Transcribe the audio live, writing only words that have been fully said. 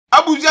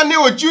Abuja ne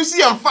o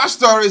juicy and fast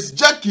stories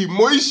Gyakie,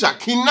 Moisha,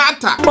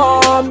 Kinaata,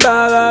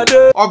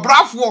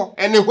 Obrafo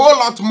and a whole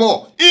lot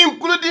more,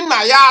 including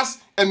Nayas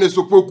and Ernest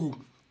Opoku.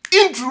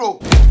 Intro.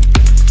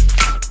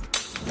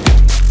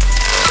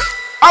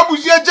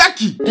 Abuja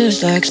Gyakie.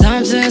 It's like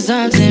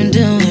something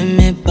doing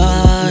me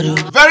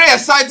bad. Very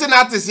exciting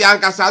artist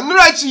Yankasa.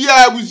 Nurachi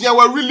ya Abuja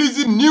were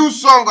releasing new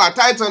song or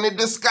title in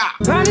the sky.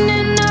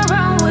 Running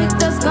around with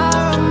the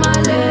scar on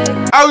my leg.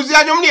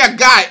 Abuja nyom a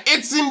guy.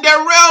 It's in the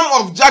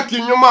realm of Gyakie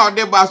nyoma or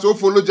deba so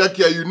follow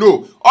Gyakie you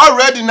know.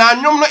 Already now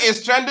nyom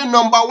is trending #1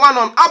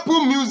 on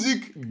Apple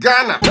Music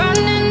Ghana.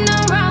 Running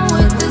around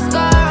with the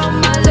scar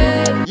on my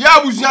leg. Yeah,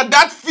 Abuja,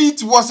 that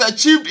feat was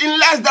achieved in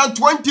less than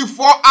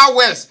 24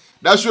 hours.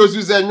 That shows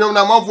you that nyom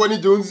na mafoni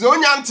Jones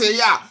onyante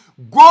ya.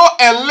 Go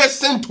and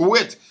listen to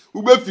it.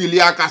 Ube fili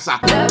akasa.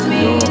 Let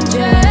me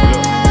enjoy.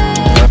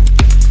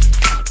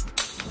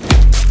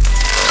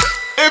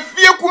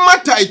 Efie kuma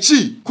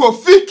taichi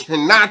Kofi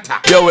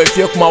Kinaata. Yo,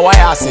 efie kuma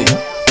wayase.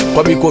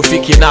 Kobi Kofi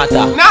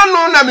Kinaata.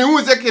 Na mi hu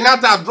se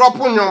Kinaata drop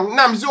nyom.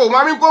 Na mi se o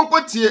mami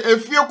konko tie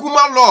efie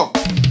kuma love.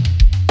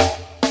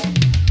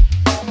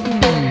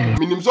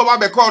 Minim so ba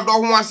be call do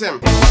ho asem.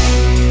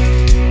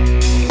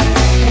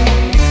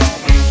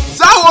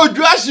 Sao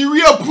Joashi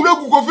we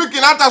apune Kofi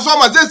Kinaata so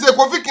ma say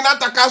Kofi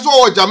Kinaata ka so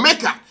o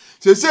Jamaica.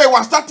 Say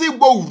was starting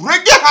go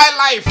reggae high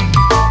life.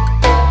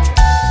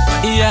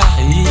 Yeah.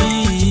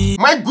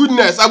 My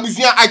goodness,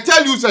 Abuja, I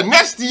tell you, sir,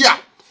 next year,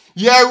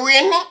 you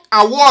win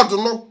award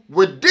no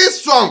with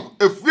this song,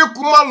 Efie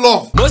Kuma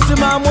Love.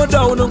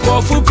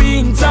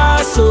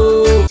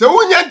 So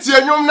when you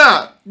tell you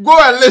now, go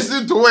and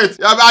listen to it.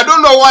 I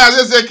don't know why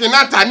I say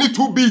Kinaata need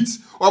 2 beats.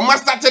 Or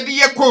must start the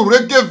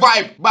reggae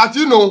vibe. But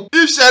you know,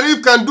 if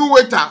Sherif can do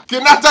it,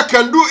 Kinaata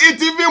can do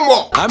it even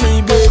more. I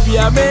mean, baby,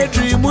 I made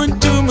dream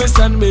to me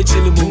son me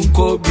chill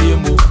munko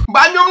bimu.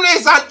 Banyomne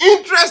is an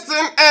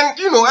interesting and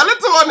you know a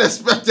little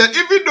unexpected.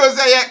 Even though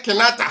say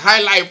Kinaata high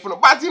life,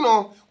 but you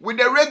know, with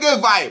the reggae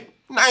vibe.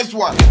 Nice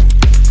one.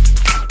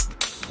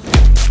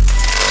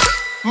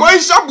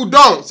 Moisha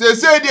Budon say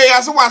the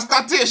yaso was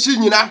started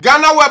shinyina.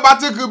 Ghana we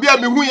battle could be a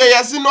mihu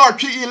yasi no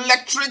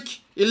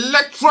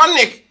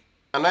electronic.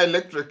 And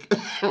electric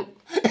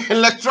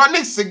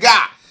electronic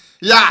cigar.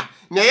 Yeah,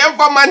 na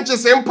for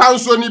Manchester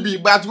pounds only be,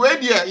 but where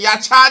dear ya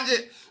charge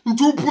it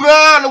to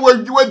puna and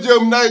where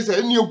jam nice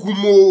and you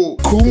kumo.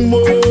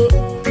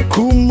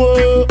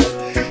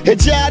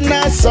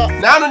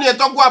 Now when you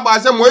talk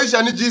about some Moisha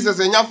and Jesus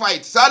in your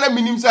fight, Sana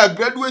minims are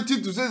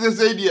graduated to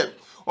say dear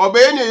or be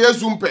any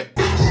yesumpe.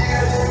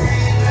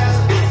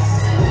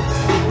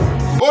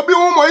 Obi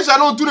Moisha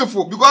no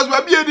tuneful because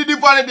we be a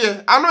different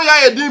day. I know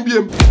ya a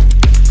dimbium.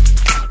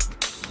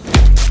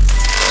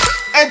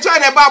 And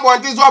China Bab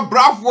want this one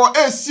bravo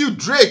A.C.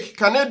 Drake,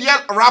 Canadian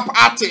rap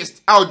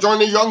artist, out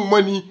joining Young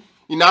Money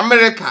in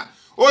America.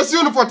 Oh,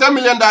 soon for $10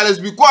 million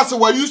because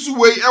we used to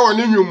wait our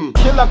new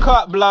killer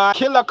cut block.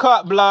 Now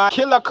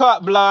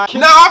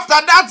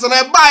after that, and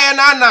I buy an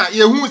Anna,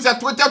 you who said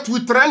Twitter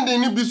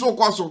trending in Biso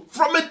Koso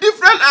from a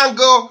different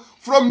angle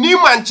from New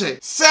Manche.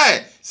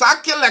 Say,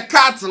 kill a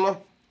cat,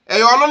 no?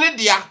 You only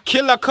dear.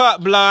 Killer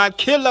cut blood,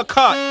 killer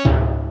cut.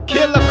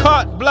 Killer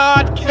cut,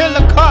 blood,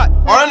 killer cut.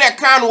 On a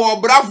can war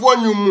bravo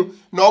you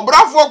no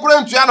bravo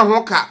grand to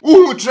Hoka.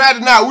 Who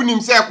tried now win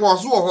himself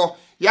was so.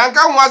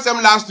 Yanka wants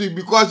them last week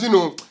because you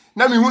know,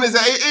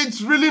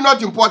 it's really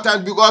not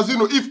important because you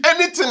know, if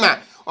anything,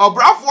 or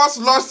bravo's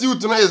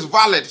lawsuit is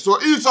valid. So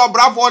if so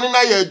bravo in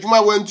a year,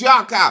 Juma went to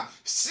your car,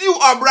 see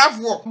or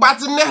bravo, but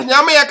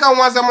Yamaka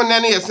wants them on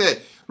any say.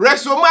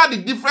 Rexoma the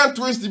different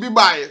twist to be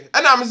by.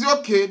 And I'm saying,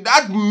 okay,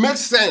 that makes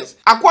sense.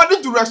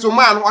 According to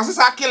Rexoman, was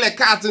a kill a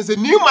cat and say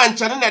new man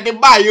channel that they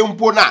buy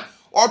pona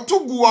or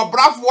two go or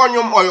bravo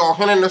on or your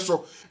hen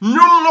so.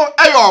 No,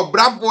 or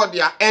bravo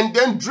there, and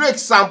then Drake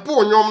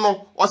sample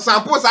no or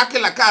sample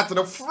kill a cat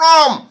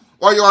from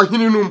or your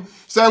hinum.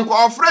 Sanko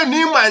or friend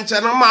new man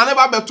channel man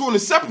never between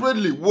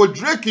separately would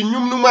Drake in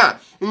Numa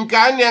in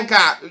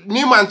Kanyanka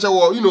new man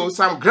channel, you know,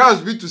 some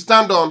grounds be to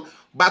stand on.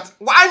 But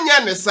 1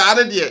 year is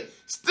Saturday.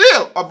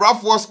 Still, a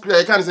Brafo's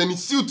can say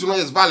his suit to know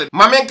is valid.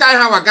 Mamen can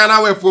have a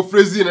Ghana way for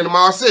phrasing and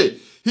I say.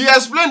 He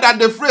explained that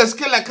the phrase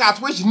kill a cat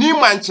which New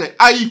Manche,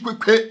 I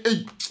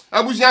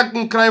was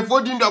young crying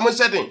for the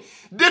setting.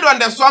 Did on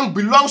the song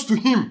belongs to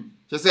him.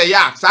 She say,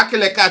 yeah,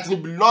 kill a cat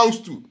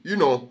belongs to, you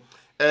know,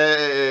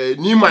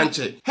 New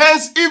Manche.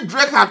 Hence, if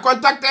Drake had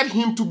contacted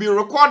him to be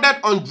recorded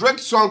on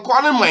Drake's song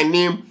calling my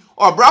name,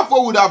 or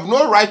Bravo would have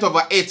no right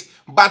over it.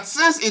 But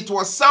since it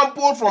was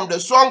sampled from the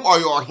song or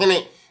your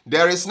henny,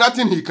 there is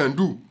nothing he can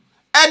do.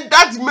 And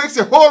that makes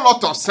a whole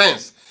lot of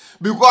sense.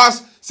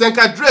 Because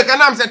Senka Drake,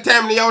 and I'm saying,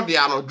 tell me out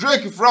there,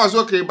 Drake froze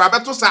okay, but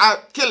better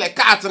kill a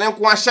cat and then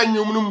question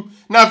you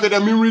now for the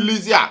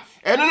release ya.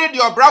 And then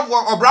your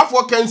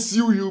Bravo can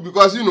sue you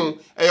because you know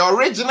a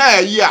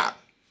original year.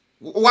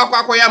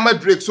 Wakwakoya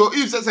Drake. So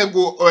if say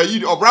go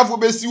or Bravo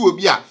be sue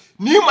be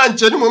New man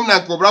mum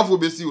na Bravo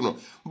be sue no.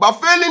 But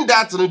failing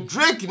that,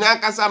 Drake na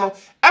kasano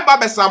eba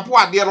be sample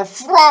ade no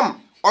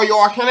from or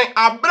your henny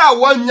abra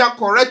one year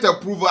correct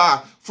approval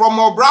from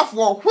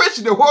Obrafo, which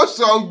the whole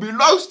song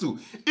belongs to.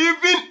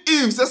 Even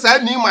if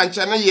say ni man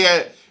channel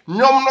here,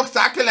 nyom no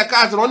sakele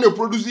cars on the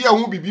producer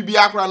who be bibi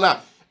akrana.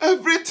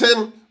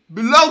 Everything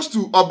belongs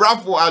to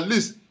Obrafo, at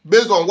least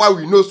based on what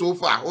we know so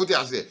far. What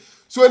I say.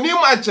 So ni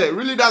man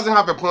really doesn't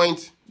have a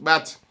point,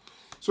 but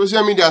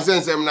social media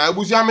sends them now.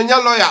 I'm a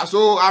lawyer,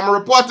 so I'm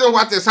reporting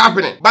what is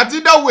happening. But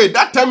either way,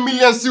 that 10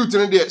 million suit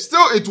in there,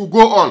 still it will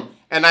go on.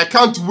 And I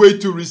can't wait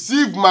to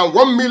receive my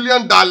 $1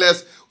 million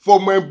for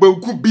my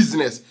banku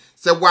business.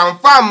 Say one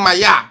farm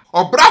maya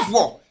or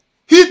bravo.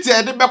 He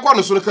tell the back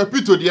on so the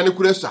capito the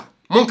anikuresa.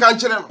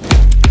 Munkancheren.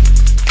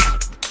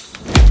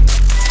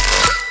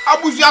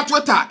 Abuzia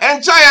Twitter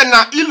and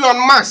China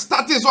Elon Musk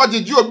status or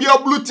the Joe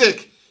blue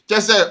tick.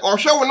 Just say or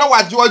show now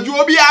what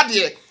Joe be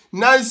adie.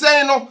 Now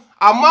say no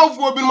amount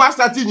for be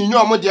master in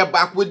your money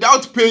back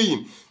without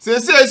paying. Say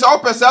it's all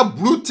percent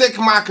blue tick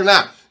mark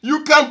now.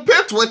 You can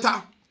pay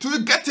Twitter to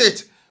get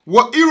it.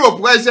 What Europe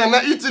was and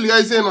Italy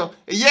is no,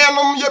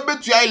 you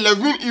bet you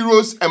 11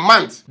 euros a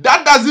month.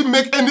 That doesn't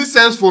make any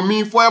sense for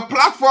me for a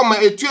platform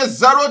it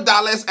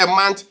 $0 a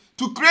month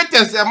to create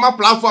a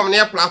platform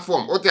near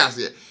platform. What I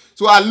say.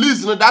 So at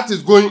least that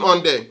is going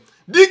on there.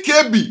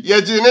 DKB,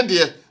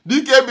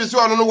 DKB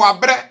so no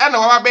wabre and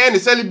wabe any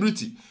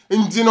celebrity.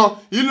 Intino,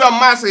 Elon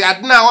Musk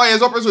yet now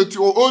is opposite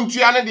to own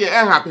triane de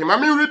happy. I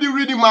mean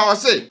reading my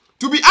say.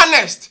 To be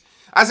honest,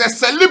 as a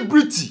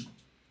celebrity.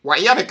 Why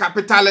you have the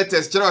capital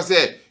letters, you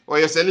say, or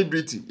you're a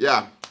celebrity.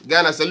 Yeah,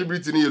 Ghana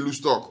celebrity need a loose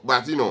stock,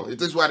 but you know,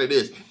 it is what it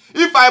is.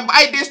 If I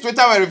buy this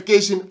Twitter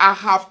verification, I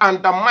have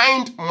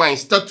undermined my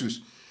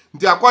status.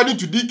 According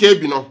to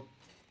DKB, you know,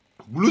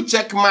 blue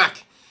check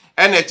mark,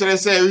 and they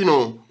say, you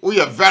know, we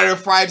are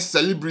verified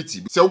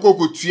celebrity. So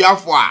we could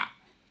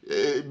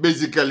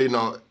basically, you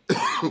know,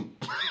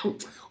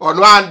 or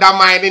no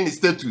undermining the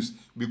status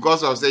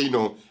because of say, you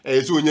know,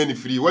 it's only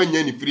free. When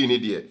you're free in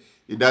India.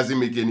 It doesn't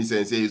make any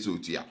sense.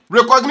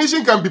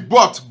 Recognition can be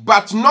bought,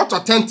 but not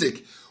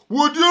authentic.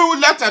 Would you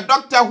let a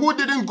doctor who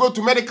didn't go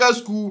to medical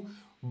school,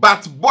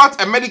 but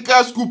bought a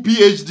medical school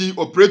PhD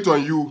operate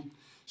on you?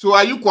 So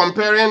are you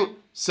comparing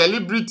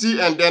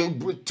celebrity and then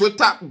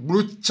Twitter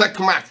blue check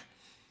mark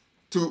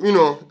to, you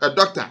know, a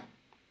doctor?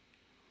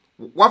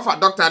 What for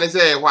doctor they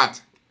say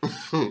what?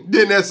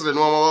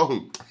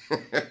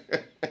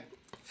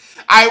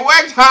 I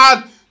worked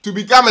hard to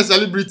become a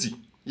celebrity.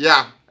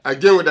 Yeah.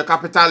 Again with the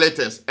capital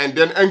letters and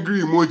then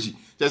angry emoji.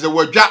 There's a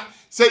word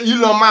say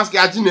Elon Musk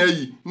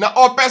ajina na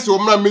all person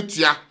omna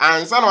metua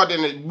and some of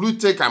the blue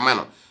taker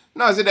man.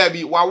 Now say that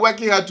be we are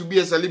working hard to be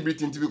a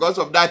celebrity because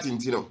of that thing,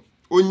 you know.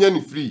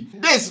 Onion free.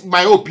 This is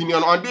my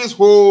opinion on this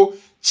whole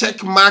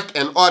check mark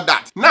and all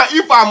that. Now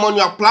if I'm on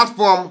your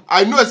platform,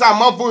 I know some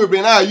mouthful will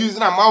now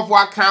using a mouthful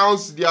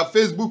accounts, their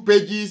Facebook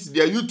pages,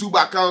 their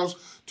YouTube accounts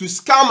to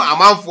scam a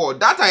mouthful.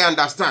 That I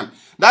understand.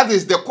 That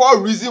is the core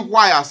reason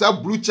why I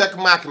said blue check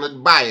mark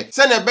not buy.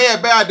 Send a bear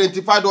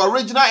identify the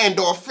original and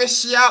the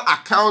official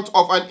account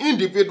of an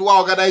individual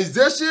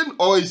organization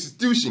or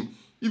institution,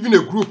 even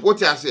a group,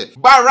 what I say.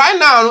 But right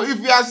now,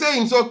 if you are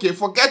saying it's okay,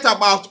 forget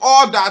about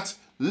all that.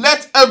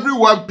 Let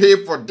everyone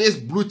pay for this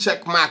blue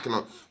check mark,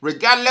 no?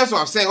 Regardless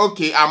of saying,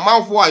 okay,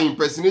 amount for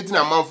impersonating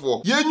amount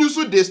for. You use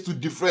this to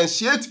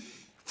differentiate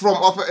from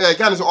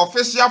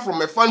official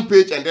from a fan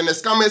page and then a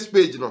scammers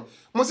page, no?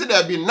 Most of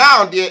there be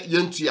now there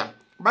yentia.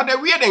 But the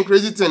weird and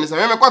crazy thing is,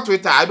 I remember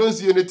Twitter, I don't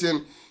see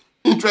anything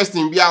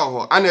interesting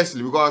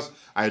honestly, because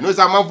I know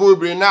some of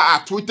you now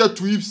are Twitter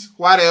tweets,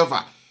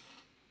 whatever.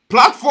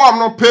 Platform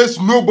no pays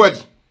nobody.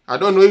 I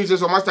don't know if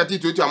there's some master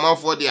Twitter amount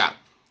for there.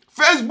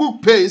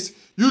 Facebook pays,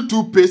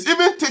 YouTube pays,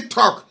 even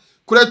TikTok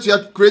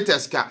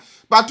creators can.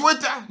 But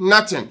Twitter,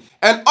 nothing.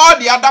 And all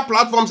the other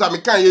platforms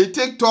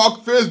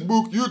TikTok,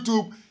 Facebook,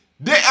 YouTube,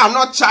 they are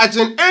not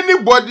charging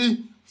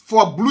anybody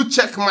for blue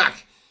check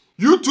mark.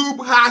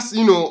 YouTube has,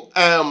 you know,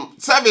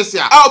 service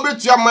here. I'll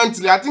bet you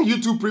monthly. I think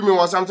YouTube Premium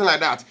or something like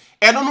that.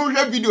 I don't know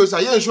your videos.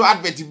 I show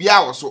advert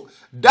also.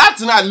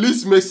 That at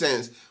least makes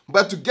sense.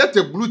 But to get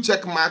a blue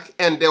check mark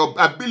and the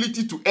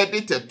ability to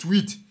edit a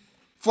tweet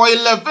for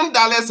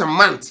 $11 a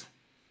month,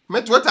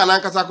 me Twitter and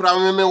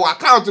Ankasakura me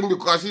account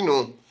because you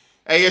know,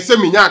 I say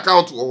me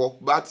account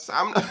but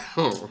I'm not.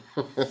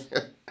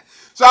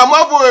 So I'm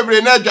over every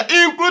night,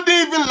 including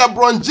even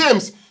LeBron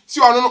James. See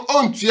on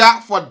own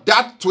for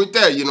that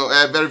Twitter, you know,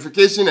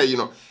 verification, you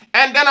know.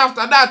 And then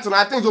after that,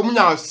 I think so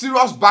a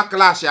serious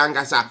backlash,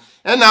 Angasa.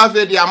 And now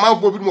the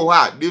amount of people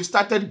they've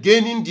started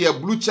gaining their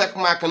blue check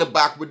mark on the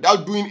back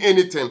without doing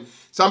anything.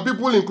 Some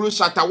people include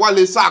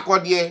Shatawale,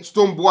 Sarkodie,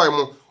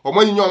 Stonebwoy, or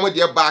money on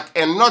their back,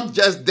 and not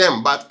just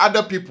them, but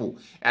other people.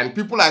 And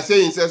people are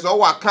saying, says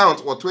our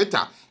account or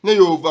Twitter, now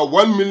you over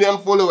 1 million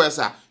followers,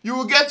 you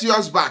will get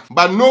yours back.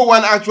 But no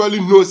one actually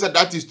knows that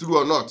that is true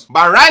or not.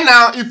 But right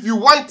now, if you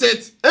want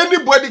it,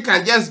 anybody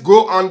can just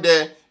go on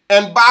there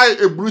and buy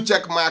a blue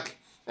check mark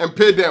and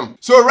pay them.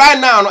 So right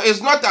now,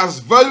 it's not as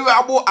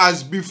valuable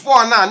as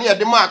before now. Near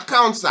the more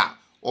accounts are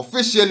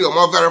officially or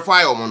more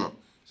verifiable.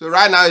 So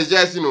right now, it's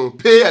just, you know,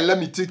 pay and let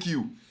me take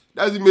you.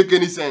 Doesn't make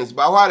any sense,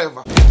 but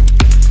whatever.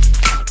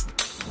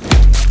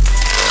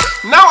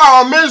 Now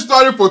our main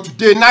story for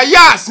today.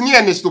 Nayas ni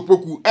Ernest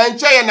Opoku and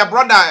Che and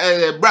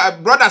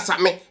brother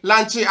Same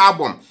launching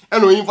album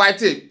and we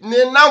invited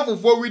now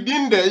for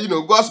within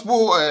the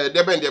gospel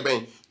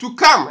deben to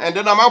come and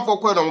then I'm out for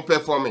quite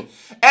performing.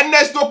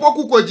 Ernest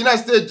Opoku ko jina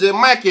stage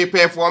Mike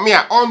performing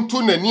on to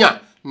Nania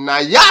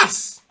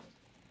Nayas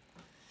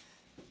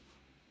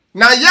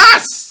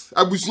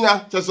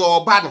abusia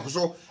cheso bad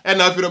so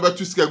and I feel about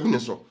to scare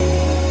goodness so.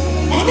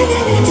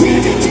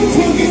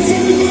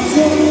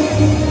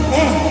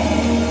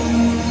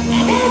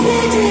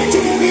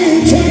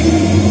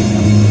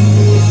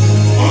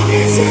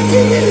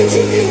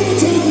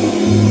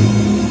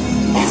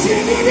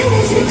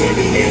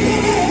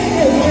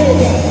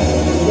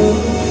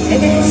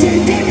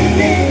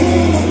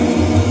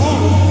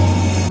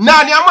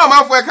 Now the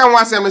mama for can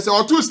was say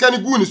or two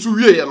scan goon so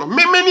wie no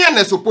me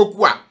Ernest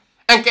Opoku a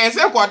enka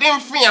se ko den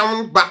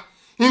fiam ba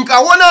inka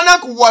wona na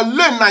ko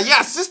wale na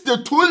ya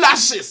 62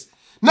 lashes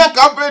na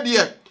ka fe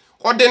de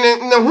o de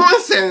ne ho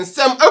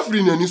nsensem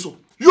afri nani so.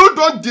 You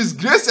don't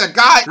disgrace a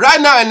guy right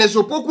now Ernest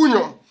Opoku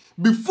nyo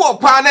before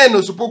pa na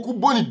Ernest Opoku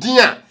boni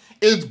dia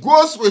it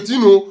goes with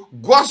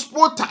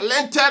gospel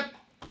talented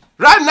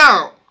right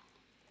now.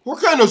 Who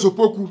can Ernest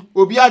Opoku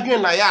obi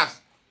adwen na ya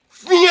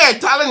fear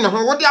talent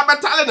ho what dey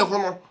talent ho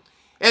no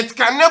it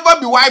can never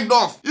be wiped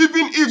off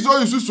even if so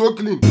is so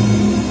clean.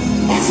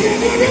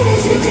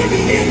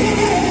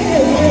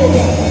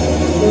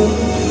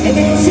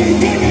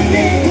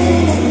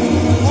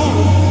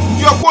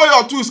 You call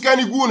your two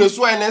scanny goon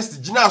so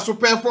Ernest Gina so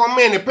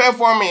performing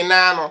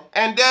now no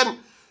and then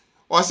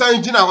or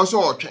saying Gina was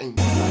so trained.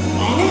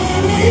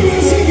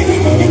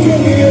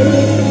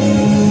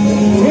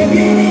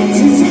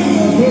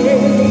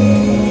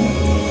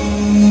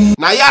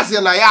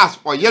 Nayas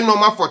or ye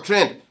normal for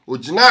trend.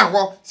 Ojina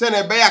ho say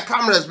na be ya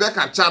cameras be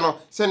ka channel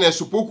say na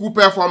Opoku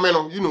performing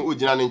no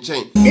ojina ne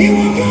chain.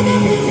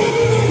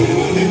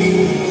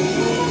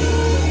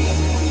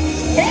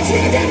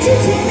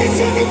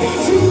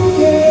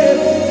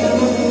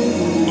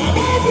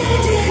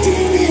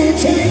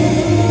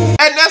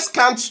 Ernest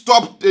can't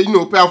stop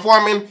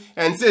performing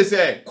and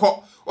say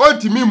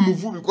ultimate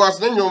move because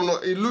then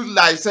it looked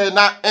like say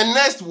now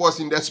Ernest was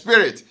in the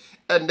spirit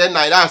and then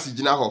Nayas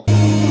Gina ho.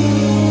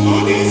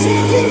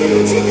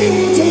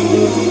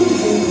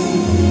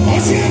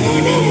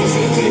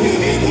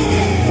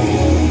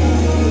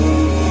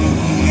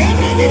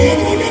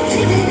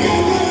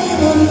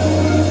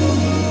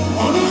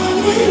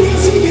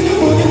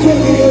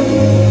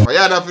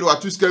 Yeah, that feel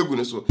what too scary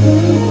gune so.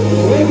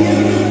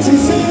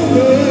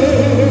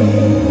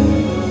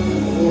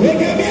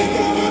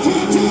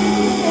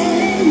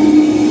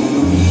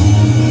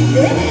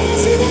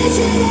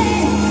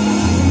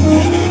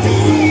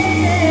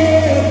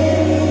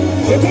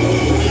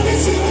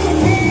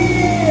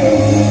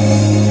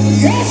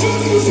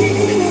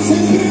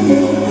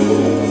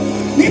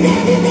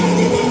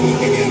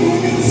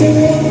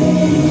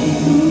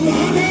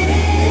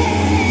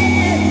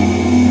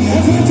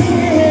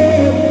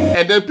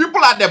 And then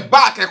people at the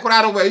back are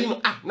crying away,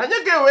 now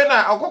you get away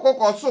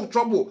now, so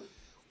trouble.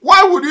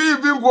 Why would you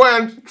even go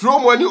and throw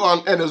money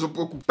on Ernest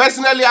Opoku?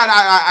 Personally,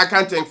 I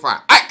can't think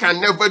far. I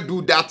can never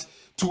do that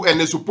to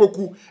Ernest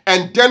Opoku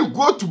and then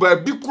go to my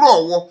big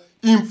crow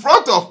in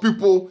front of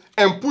people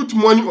and put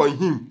money on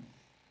him.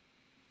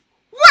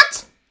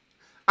 What?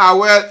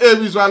 Well,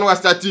 every one was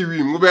starting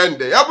with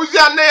Mubende.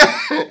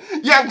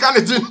 Young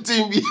Canadian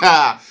team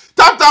here.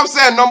 Tap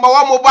send number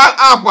 1 mobile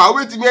app.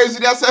 Wait me use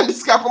there send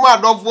this come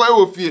out of where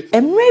we feel.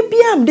 And maybe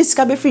I'm this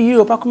can be free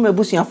Europe come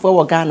ebusu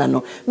for Ghana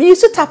no. Me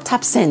use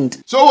tap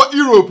send. So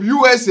Europe,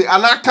 USA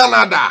and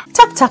Canada.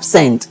 Tap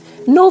send.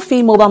 No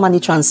fee mobile money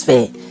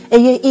transfer.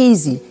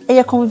 Easy,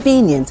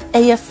 convenient,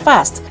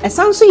 fast, and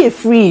sounds so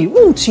free.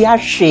 Won't you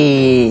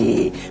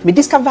me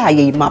discover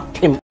ye map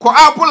him. Ko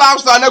Apple App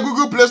Store and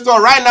Google Play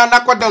Store right now na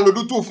ko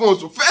download 2 phones.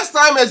 So first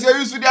time as you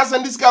use there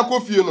send this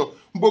coffee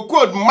but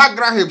code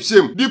Magraheb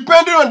shame.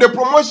 Depending on the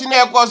promotion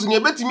cost, you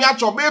bet me at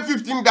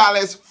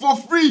 $15 for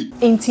free.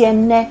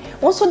 Intienne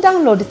also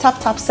download the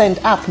tap send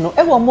app no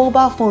ever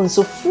mobile phone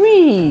so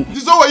free.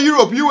 This is over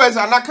Europe, US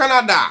and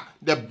Canada.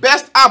 The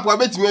best app I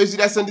bet me use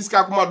there send this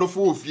come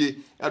for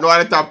free. And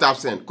all tap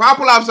send. Ko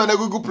Apple App Store and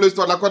Google Play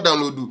Store na ko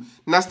download.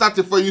 Na start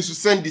for you to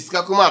send this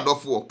come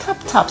for.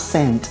 Tap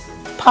send.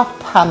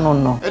 Papa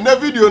no. And the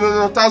video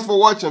no. Thanks for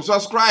watching.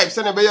 Subscribe.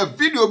 Send a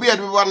video be at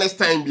next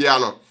time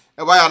biano.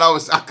 Why I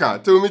was aka.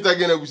 Till we meet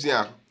again,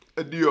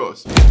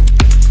 adios.